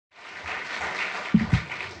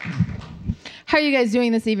How are you guys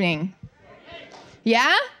doing this evening?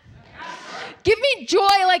 Yeah? Give me joy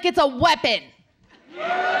like it's a weapon.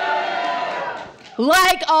 Yeah.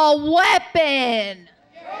 Like a weapon.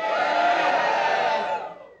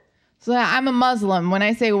 Yeah. So I'm a Muslim. When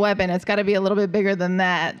I say weapon, it's got to be a little bit bigger than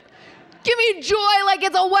that. Give me joy like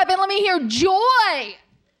it's a weapon. Let me hear joy.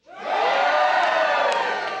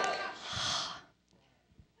 Yeah.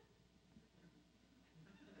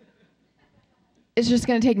 It's just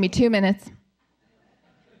going to take me 2 minutes.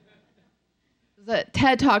 The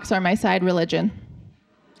TED Talks are my side religion.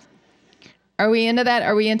 Are we into that?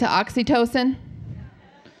 Are we into oxytocin?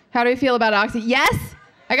 How do we feel about oxy? Yes?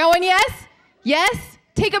 I got one yes? Yes?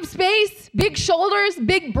 Take up space, big shoulders,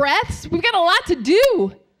 big breaths. We've got a lot to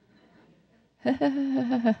do.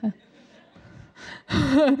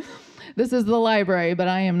 This is the library, but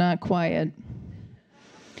I am not quiet.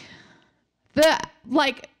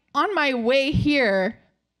 On my way here,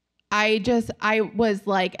 I was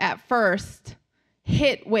like at first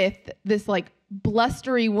hit with this like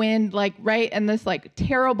blustery wind, like, right? And this like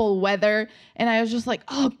terrible weather. And I was just like,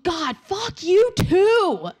 oh God, fuck you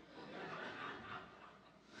too.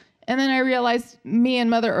 And then I realized me and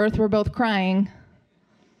Mother Earth were both crying.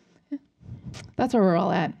 That's where we're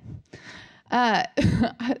all at.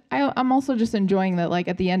 I'm also just enjoying that, like,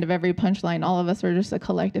 at the end of every punchline, all of us are just a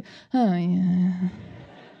collective, oh yeah.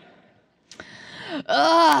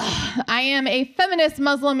 I am a feminist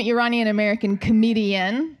Muslim Iranian American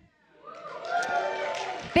comedian.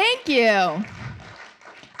 Thank you.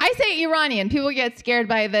 I say Iranian. People get scared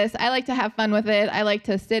by this. I like to have fun with it. I like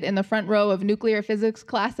to sit in the front row of nuclear physics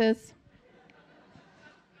classes.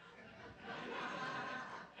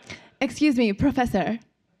 Excuse me, professor.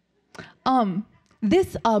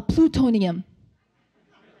 This plutonium.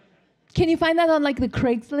 Can you find that on like the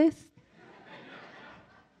Craigslist?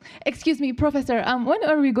 Excuse me, professor, when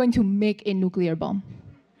are we going to make a nuclear bomb?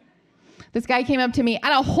 This guy came up to me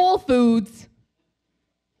at a Whole Foods.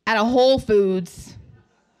 And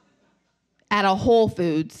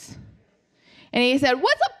he said,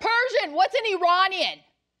 what's a Persian? What's an Iranian?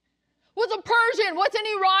 What's a Persian? What's an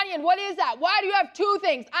Iranian? What is that? Why do you have two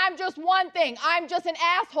things? I'm just one thing. I'm just an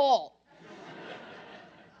asshole.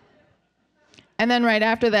 And then right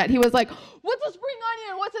after that, he was like, what's a spring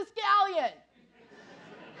onion? What's a scallion?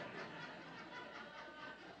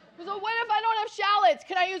 So what if I don't have shallots?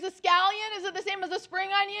 Can I use a scallion? Is it the same as a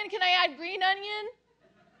spring onion? Can I add green onion?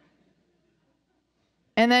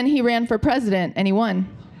 And then he ran for president, and he won.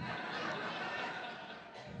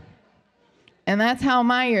 And that's how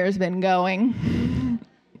my year's been going.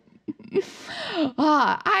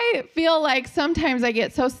 I feel like sometimes I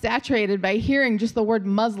get so saturated by hearing just the word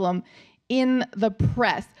Muslim in the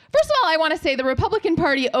press. First of all, I want to say the Republican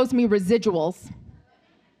Party owes me residuals.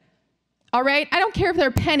 All right? I don't care if they're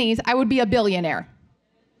pennies. I would be a billionaire.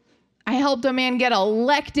 I helped a man get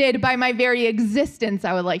elected by my very existence,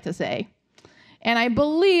 I would like to say. And I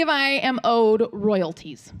believe I am owed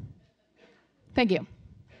royalties. Thank you.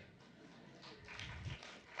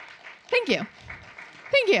 Thank you.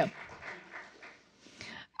 Thank you.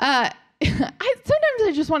 Sometimes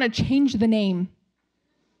I just want to change the name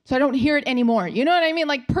so I don't hear it anymore. You know what I mean?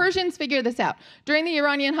 Like, Persians figure this out. During the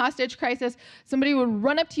Iranian hostage crisis, somebody would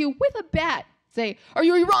run up to you with a bat, say, are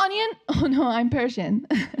you Iranian? Oh no, I'm Persian.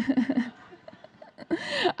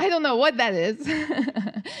 I don't know what that is.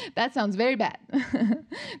 That sounds very bad. Do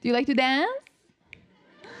you like to dance?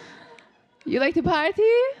 You like to party?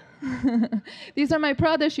 These are my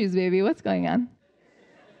Prada shoes, baby. What's going on?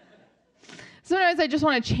 Sometimes I just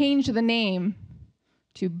want to change the name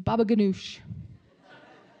to Baba Ganoush.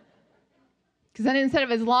 Because then instead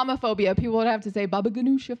of Islamophobia, people would have to say Baba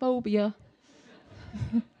Ganoushophobia.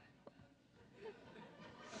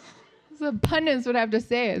 The pundits would have to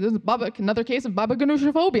say it. This is another case of Baba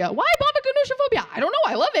Ganoushophobia. Why Baba Ganoushophobia? I don't know.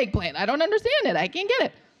 I love eggplant. I don't understand it. I can't get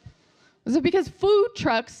it. Is it because food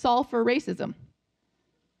trucks solve for racism?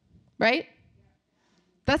 Right?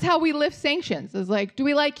 That's how we lift sanctions. It's like, do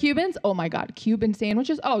we like Cubans? Oh my God, Cuban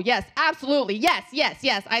sandwiches? Oh yes, absolutely. Yes, yes,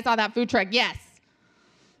 yes. I saw that food truck. Yes.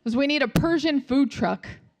 Because we need a Persian food truck.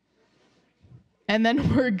 And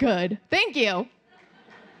then we're good. Thank you.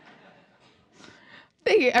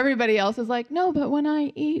 Everybody else is like, no, but when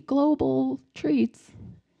I eat global treats,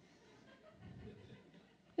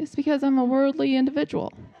 it's because I'm a worldly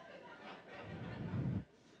individual.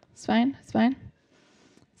 It's fine. It's fine.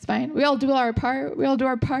 It's fine. We all do our part. We all do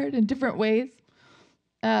our part in different ways.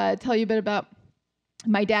 Tell you a bit about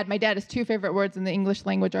my dad. My dad, his two favorite words in the English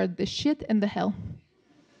language are the shit and the hell.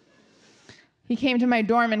 He came to my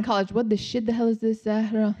dorm in college. What the shit the hell is this,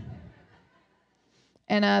 Zahra?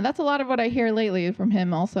 And that's a lot of what I hear lately from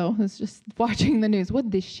him also, is just watching the news.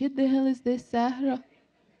 What the shit the hell is this, Zahra?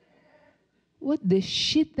 What the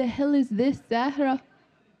shit the hell is this, Zahra?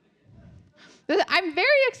 I'm very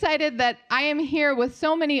excited that I am here with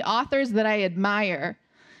so many authors that I admire.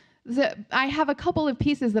 I have a couple of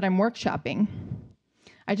pieces that I'm workshopping.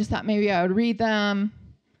 I just thought maybe I would read them.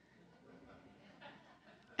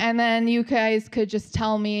 And then you guys could just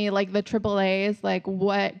tell me, like, the AAAs, like,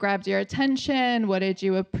 what grabbed your attention? What did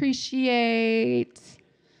you appreciate?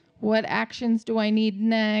 What actions do I need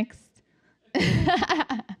next?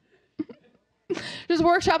 Just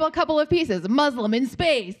workshop a couple of pieces. Muslim in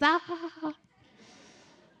space. I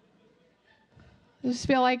just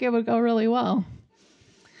feel like it would go really well.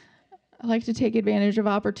 I like to take advantage of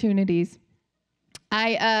opportunities.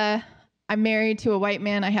 I'm married to a white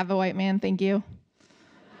man. I have a white man. Thank you.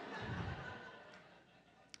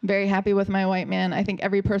 Very happy with my white man. I think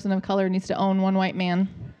every person of color needs to own one white man.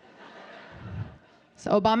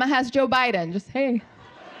 So Obama has Joe Biden. Just, hey,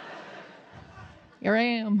 here I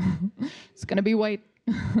am. It's going to be white.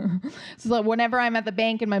 So whenever I'm at the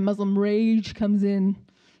bank and my Muslim rage comes in,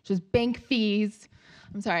 just bank fees.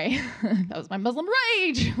 I'm sorry. That was my Muslim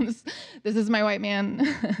rage. This is my white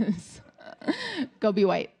man. Go be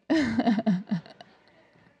white.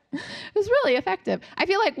 It's really effective. I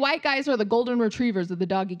feel like white guys are the golden retrievers of the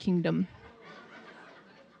doggy kingdom.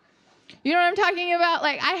 You know what I'm talking about?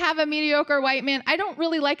 Like, I have a mediocre white man. I don't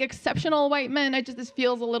really like exceptional white men. This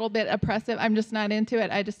feels a little bit oppressive. I'm just not into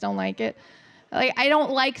it. I just don't like it. Like, I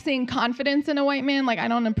don't like seeing confidence in a white man. Like, I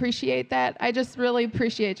don't appreciate that. I just really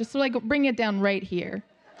appreciate, just like, bring it down right here.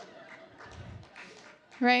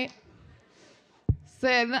 Right?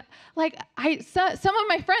 So, like, some of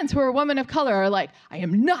my friends who are women of color are like, I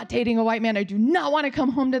am not dating a white man. I do not want to come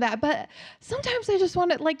home to that. But sometimes I just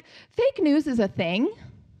want to, like, fake news is a thing.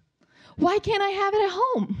 Why can't I have it at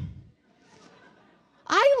home?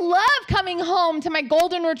 I love coming home to my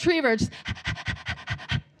golden retriever.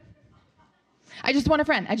 I just want a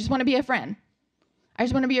friend. I just want to be a friend. I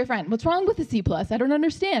just want to be your friend. What's wrong with a C+? I don't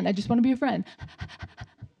understand. I just want to be a friend.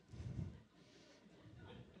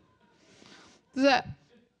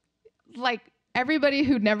 Like, everybody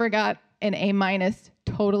who never got an A-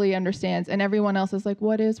 totally understands, and everyone else is like,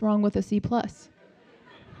 what is wrong with a C+?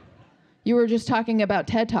 You were just talking about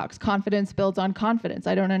TED Talks. Confidence builds on confidence.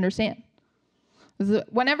 I don't understand.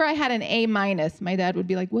 Whenever I had an A-, my dad would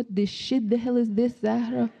be like, what the shit the hell is this,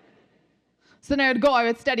 Zahra? So then I would go, I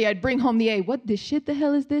would study, I'd bring home the A. What the shit the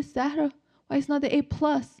hell is this, Zahra? Why it's not the A+?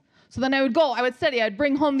 So then I would go, I would study, I'd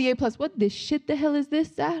bring home the A+. What the shit the hell is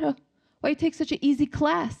this, Zahra? Why you take such an easy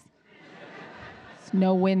class? It's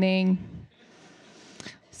no winning.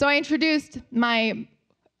 So I introduced my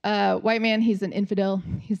white man. He's an infidel.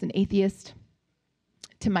 He's an atheist,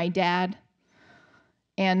 to my dad.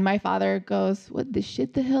 And my father goes, what the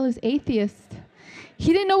shit the hell is atheist?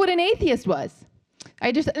 He didn't know what an atheist was.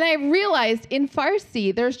 And I realized in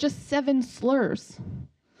Farsi, there's just 7 slurs.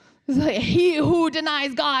 It's like, he who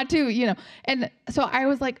denies God too, you know. And so I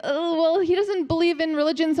was like, oh, well, he doesn't believe in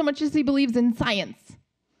religion so much as he believes in science.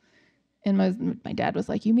 And my dad was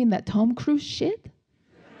like, you mean that Tom Cruise shit?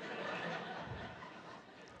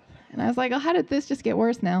 And I was like, oh, how did this just get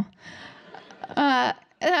worse now? And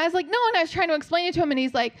I was like, no, and I was trying to explain it to him, and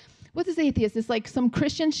he's like, what's this atheist? It's like some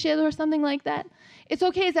Christian shit or something like that? It's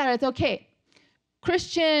okay, Zahra, it's okay.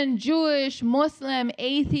 Christian, Jewish, Muslim,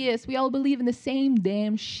 atheist, we all believe in the same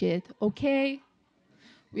damn shit, okay?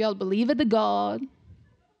 We all believe in the God.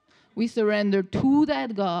 We surrender to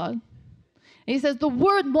that God. And he says the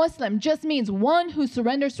word Muslim just means one who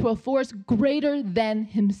surrenders to a force greater than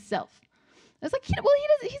himself. I was like, well,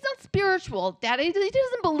 he's not spiritual, Dad. He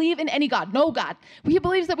doesn't believe in any God, no God. He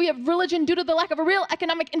believes that we have religion due to the lack of a real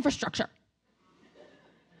economic infrastructure.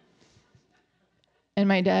 And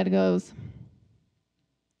my dad goes,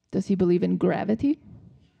 does he believe in gravity?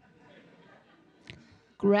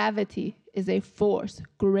 Gravity is a force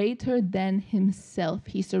greater than himself.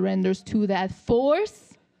 He surrenders to that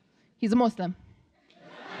force. He's a Muslim.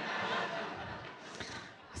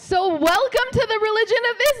 So welcome to the religion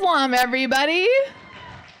of Islam, everybody.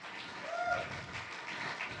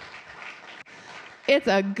 It's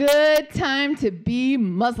a good time to be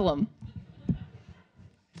Muslim.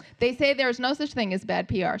 They say there's no such thing as bad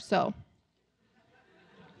PR, so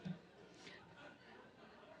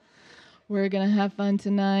we're gonna have fun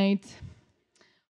tonight.